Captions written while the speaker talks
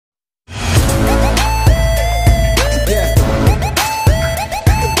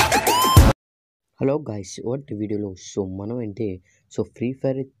Hello guys what వీడియోలో మనం ఏంటి ఫ్రీ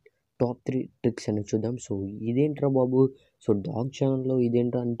ఫైర్ టాప్ 3 ట్రిక్స్ అని చూద్దాం. ఇదేంట్రా బాబు, డాగ్ ఛానల్లో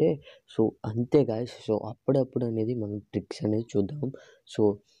ఇదేంట్రా అంటే అంతే గైస్. అప్పుడప్పుడు అనేది మనం ట్రిక్స్ అనేది చూద్దాం. సో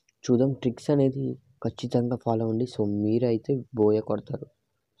చూద్దాం, ట్రిక్స్ అనేది ఖచ్చితంగా ఫాలో అవ్వండి. మీరైతే బోయ కొడతారు.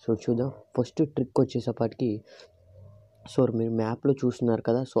 చూద్దాం. ఫస్ట్ ట్రిక్ వచ్చేసప్పటికి మీరు మ్యాప్లో చూస్తున్నారు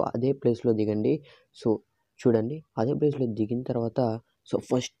కదా, అదే ప్లేస్లో దిగండి. చూడండి, అదే ప్లేస్లో దిగిన తర్వాత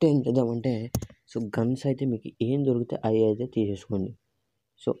ఫస్ట్ ఏం చేద్దామంటే గన్స్ అయితే మీకు ఏం దొరికితే అవి అయితే తీసేసుకోండి.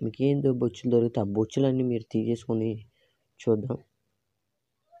 మీకు ఏం బొచ్చులు దొరికితే ఆ బొచ్చులన్నీ మీరు తీసేసుకొని చూద్దాం.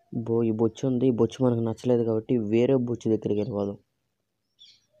 ఈ బొచ్చు ఉంది, ఈ బొచ్చు మనకు నచ్చలేదు కాబట్టి వేరే బొచ్చు దగ్గరికి వెళ్ళిపోదాం.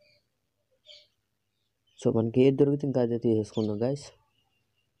 మనకి ఏది దొరికితే ఇంకా అదే తీసేసుకుందాం గైస్.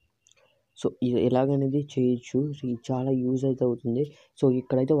 ఇలాగనేది చేయొచ్చు. ఇది చాలా యూజ్ అయితే అవుతుంది.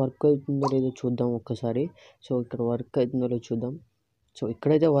 ఇక్కడైతే వర్క్ అవుతుందో లేదో చూద్దాం ఒక్కసారి. ఇక్కడ వర్క్ అవుతుందో లేదో చూద్దాం.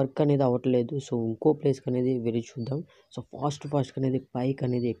 ఇక్కడైతే వర్క్ అనేది అవ్వట్లేదు. ఇంకో ప్లేస్కి అనేది వెళ్ళి చూద్దాం. ఫాస్ట్గా అనేది పైకి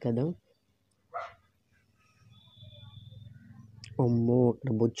అనేది ఎక్కేద్దాం. అమ్మో,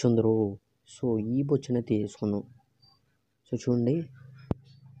 ఇక్కడ బొచ్చు ఉందరు. ఈ బొచ్చు అనేది తీసుకున్నాం. చూడండి,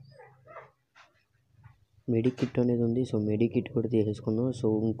 మెడికిట్ అనేది ఉంది. మెడికిట్ కూడా తీసేసుకున్నాం.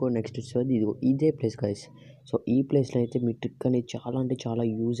 ఇంకో నెక్స్ట్ వచ్చేది ఇదే ప్లేస్ గైస్. ఈ ప్లేస్లో అయితే మీ ట్రిక్ అనేది చాలా అంటే చాలా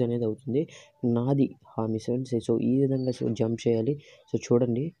యూజ్ అనేది అవుతుంది. నాది హామీ సెవెన్స్. ఈ విధంగా జంప్ చేయాలి.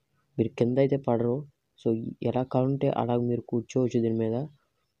 చూడండి, మీరు కింద అయితే పడరు. ఎలా కావాలంటే అలా మీరు కూర్చోవచ్చు దీని మీద.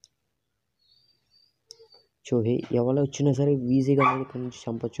 ఎవరు వచ్చినా సరే ఈజీగా అనేది ఇక్కడ నుంచి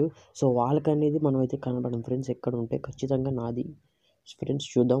చంపొచ్చు. వాళ్ళకనేది మనం అయితే కనపడం ఫ్రెండ్స్. ఎక్కడ ఉంటే ఖచ్చితంగా నాది ఫ్రెండ్స్.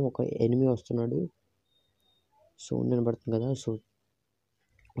 చూద్దాం, ఒక ఎనిమి వస్తున్నాడు. నేను పడుతుంది కదా,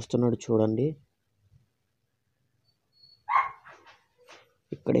 వస్తున్నాడు చూడండి.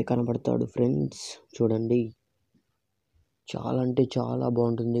 ఇక్కడే కనబడతాడు ఫ్రెండ్స్. చూడండి, చాలా అంటే చాలా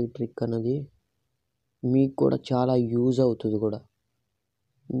బాగుంటుంది ట్రిక్ అన్నది. మీకు కూడా చాలా యూజ్ అవుతుంది కూడా.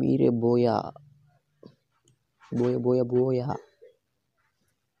 మీరే బోయా బోయ బోయ బోయా.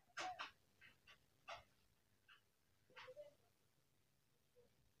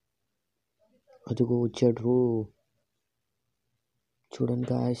 అదిగో వచ్చాడు. చూడండి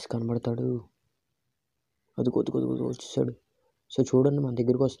గాయస్, కనబడతాడు. అదిగో వచ్చేసాడు. చూడండి, మన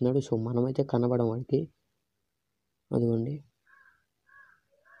దగ్గరికి వస్తున్నాడు. మనమైతే కనబడం వాడికి. అదిగోండి,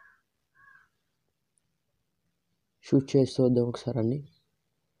 షూట్ చేస్తూ వద్దాం ఒకసారి అన్ని.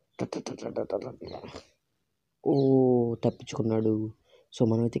 ఓ, తప్పించుకున్నాడు.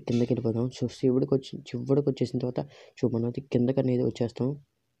 మనమైతే కిందకి వెళ్ళిపోదాం. చివరికి వచ్చేసిన తర్వాత మనమైతే కిందకి అనేది వచ్చేస్తాం.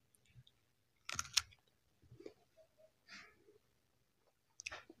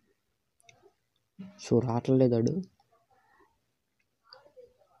 రావట్లేదాడు.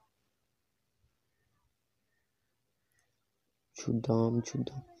 చూద్దాం.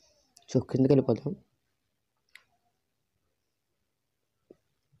 కిందకి వెళ్ళిపోదాం.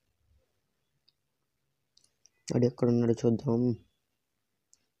 వాడు ఎక్కడ ఉన్నాడో చూద్దాం.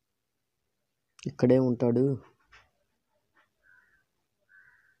 ఇక్కడే ఉంటాడు.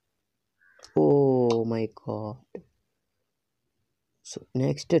 Oh my God.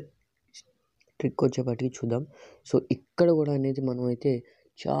 Next trick వచ్చేపటికి చూద్దాం. ఇక్కడ కూడా అనేది మనం అయితే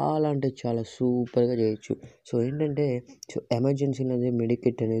చాలా అంటే చాలా సూపర్గా చేయొచ్చు. ఏంటంటే ఎమర్జెన్సీ అనేది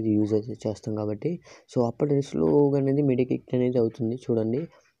మెడికిట్ అనేది యూజ్ అయితే చేస్తాం కాబట్టి అప్పుడు స్లోగా అనేది మెడికిట్ అనేది అవుతుంది. చూడండి,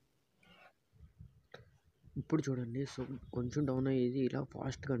 ఇప్పుడు చూడండి. కొంచెం డౌన్ అయ్యేది ఇలా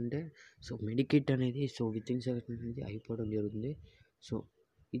ఫాస్ట్గా అంటే మెడికిట్ అనేది వితిన్ సెకండ్ అనేది అయిపోవడం జరుగుతుంది.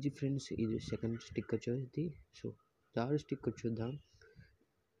 ఇది ఫ్రెండ్స్, ఇది సెకండ్ స్టిక్ వచ్చేది. థర్డ్ స్టిక్ చూద్దాం.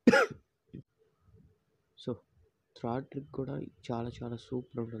 థర్డ్ ట్రిక్ కూడా చాలా చాలా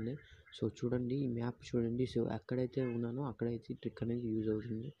సూపర్ ఉంటుంది. చూడండి, ఈ మ్యాప్ చూడండి. ఎక్కడైతే ఉన్నానో అక్కడైతే ట్రిక్ అనేది యూజ్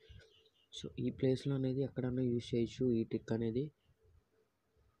అవుతుంది. ఈ ప్లేస్లో అనేది ఎక్కడన్నా యూజ్ చేయొచ్చు ఈ ట్రిక్ అనేది.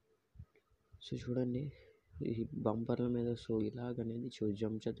 చూడండి, ఈ బంపర్ల మీద ఇలాగనేది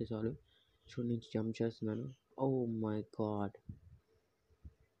జంప్ చేస్తే చాలు. నేను జంప్ చేస్తున్నాను. Oh my God.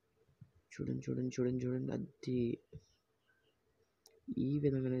 చూడండి అది ఈ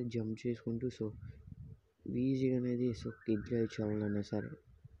విధంగా జంప్ చేసుకుంటూ ఈజీగా అనేది కిల్ చేయొచ్చు ఎవరైనా సరే.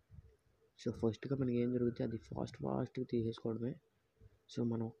 ఫస్ట్గా మనకి ఏం జరుగుతుంది అది ఫాస్ట్గా తీసేసుకోవడమే.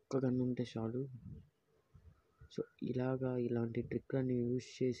 మనం ఒక్క గన్ ఉంటే చాలు. ఇలాంటి ట్రిక్లన్నీ యూజ్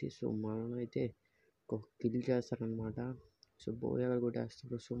చేసి మనం అయితే కిల్ చేస్తారనమాట. బోయాలు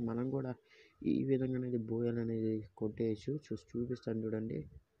కొట్టేస్తారు. మనం కూడా ఈ విధంగా అనేది బోయాలు అనేది కొట్టేయచ్చు. చూపిస్తాను చూడండి.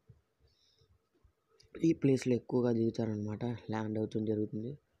 ఈ ప్లేస్లో ఎక్కువగా దిగుతారనమాట. ల్యాండ్ అవుతుంది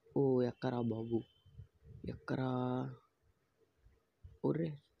జరుగుతుంది. ఓ ఎక్కరా బాబు, ఎక్కరా. ఒర్రే,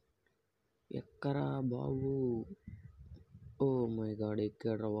 ఎక్కరా బాబు. ఓ మై గాడ్,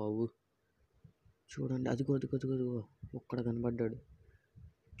 ఎక్కాడ్రా బాబు. చూడండి, అదిగో ఒక్కడ కనపడ్డాడు.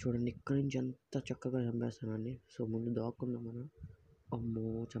 చూడండి ఇక్కడి నుంచి ఎంత చక్కగా చంపేస్తానండి. సో ముందు దాక్కుందాం మనం. అమ్మో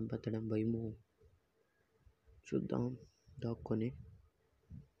చంపేత్తడం భయము. చూద్దాం దాక్కొని.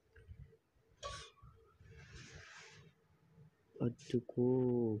 అద్దుకో.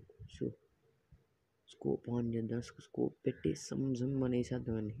 సో స్కోప్ ఆన్ చేద్దాం. స్కోప్ పెట్టి జమ్ అని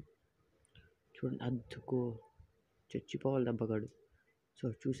వేసేద్దామండి. చూడండి అద్దుకో, చచ్చిపోవాలి దెబ్బగాడు. సో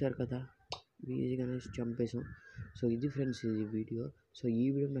చూశారు కదా, ఈజీగానే చంపేసాం. సో ఇది ఫ్రెండ్స్ ఇది వీడియో. సో ఈ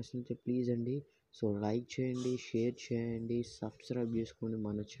వీడియో నచ్చితే ప్లీజ్ అండి సో లైక్ చేయండి, షేర్ చేయండి, సబ్స్క్రైబ్ చేసుకోండి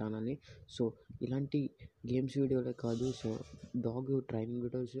మన ఛానల్ని. సో ఇలాంటి గేమ్స్ వీడియోలే కాదు, so dog training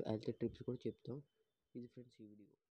videos, health trips కూడా చెప్తాం. ఇది ఫ్రెండ్స్ ఈ వీడియో.